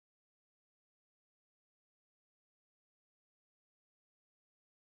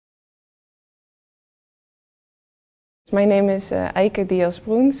My name is Aike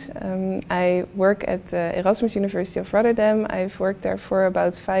Broens. I work at the Erasmus University of Rotterdam. I've worked there for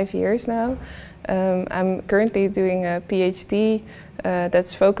about 5 years now. I'm currently doing a PhD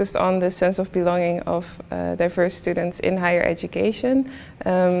that's focused on the sense of belonging of diverse students in higher education.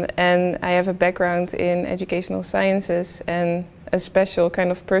 And I have a background in educational sciences and a special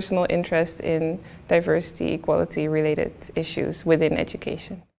kind of personal interest in diversity, equality related issues within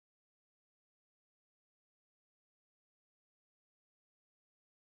education.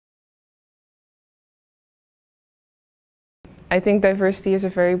 I think diversity is a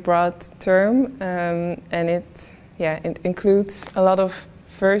very broad term, and it includes a lot of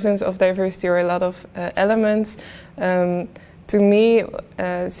versions of diversity or a lot of elements. To me,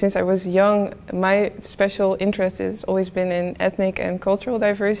 since I was young, my special interest has always been in ethnic and cultural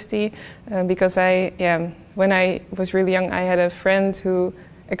diversity, because when I was really young, I had a friend who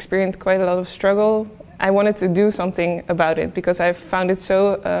experienced quite a lot of struggle. I wanted to do something about it because I found it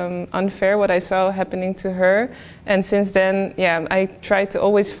so unfair what I saw happening to her. And since then, I try to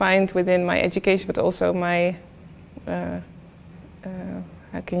always find within my education, but also my, how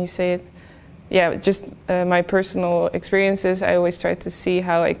can you say it? Just my personal experiences. I always tried to see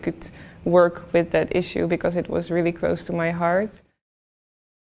how I could work with that issue because it was really close to my heart.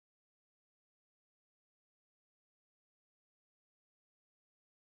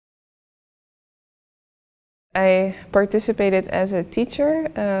 I participated as a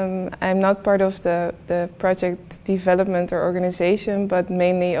teacher. I'm not part of the project development or organization, but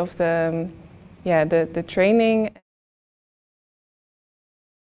mainly of the training.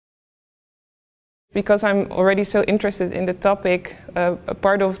 Because I'm already so interested in the topic, a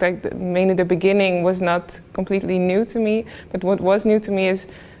part of mainly the beginning was not completely new to me. But what was new to me is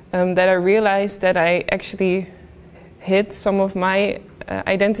that I realized that I actually hid some of my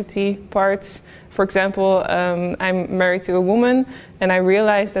identity parts. For example, I'm married to a woman, and I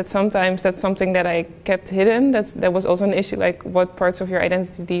realized that sometimes that's something that I kept hidden. That was also an issue, like what parts of your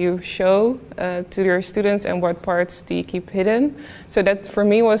identity do you show to your students and what parts do you keep hidden. So that for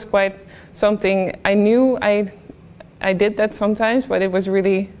me was quite something I knew I did that sometimes, but it was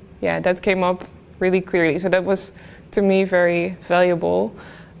really, that came up really clearly. So that was to me very valuable.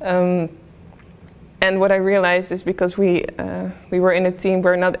 And what I realized is because we were in a team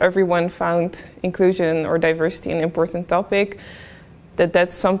where not everyone found inclusion or diversity an important topic,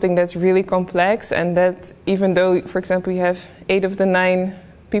 that's something that's really complex, and that even though, for example, you have 8 of the 9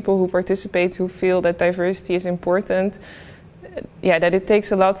 people who participate who feel that diversity is important, that it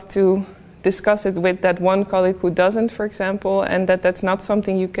takes a lot to discuss it with that one colleague who doesn't, for example, and that's not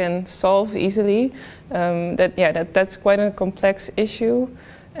something you can solve easily. That's quite a complex issue.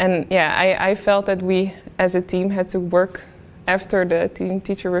 And I felt that we as a team had to work after the team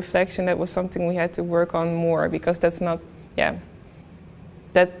teacher reflection. That was something we had to work on more, because that's not,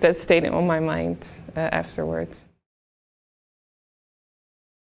 that stayed on my mind afterwards.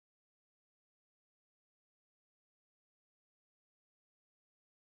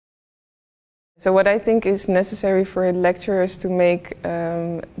 So what I think is necessary for lecturers to make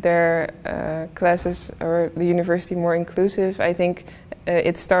their classes or the university more inclusive, I think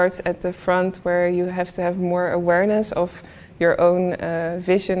it starts at the front, where you have to have more awareness of your own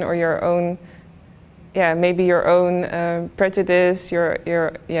vision or your own, maybe your own prejudice,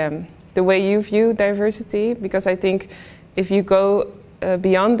 the way you view diversity. Because I think if you go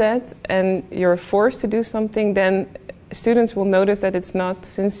beyond that and you're forced to do something, then students will notice that it's not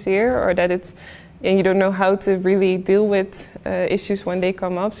sincere, or that and you don't know how to really deal with issues when they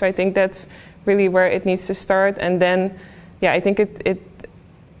come up. So I think that's really where it needs to start. And then, I think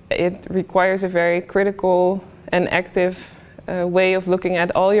it requires a very critical and active way of looking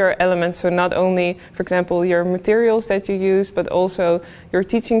at all your elements. So not only, for example, your materials that you use, but also your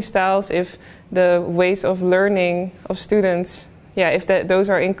teaching styles, if the ways of learning of students, if those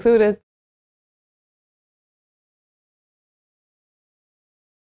are included.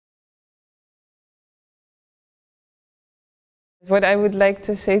 What I would like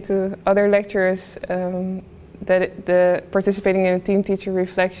to say to other lecturers, that the participating in a team teacher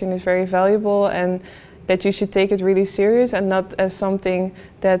reflection is very valuable, and that you should take it really serious and not as something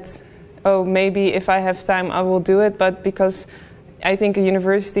that, oh, maybe if I have time I will do it, but because I think a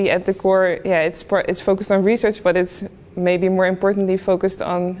university at the core, it's focused on research, but it's maybe more importantly focused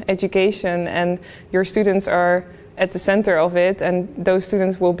on education, and your students are at the center of it, and those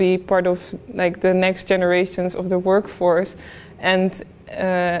students will be part of the next generations of the workforce. And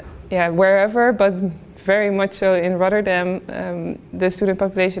wherever, but very much so in Rotterdam, the student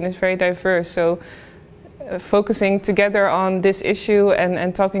population is very diverse. So focusing together on this issue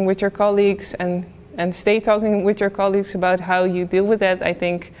and talking with your colleagues and and stay talking with your colleagues about how you deal with that. I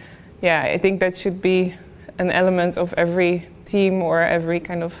think that should be an element of every team or every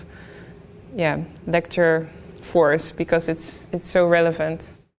kind of lecture force, because it's so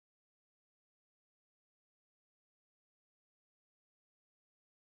relevant.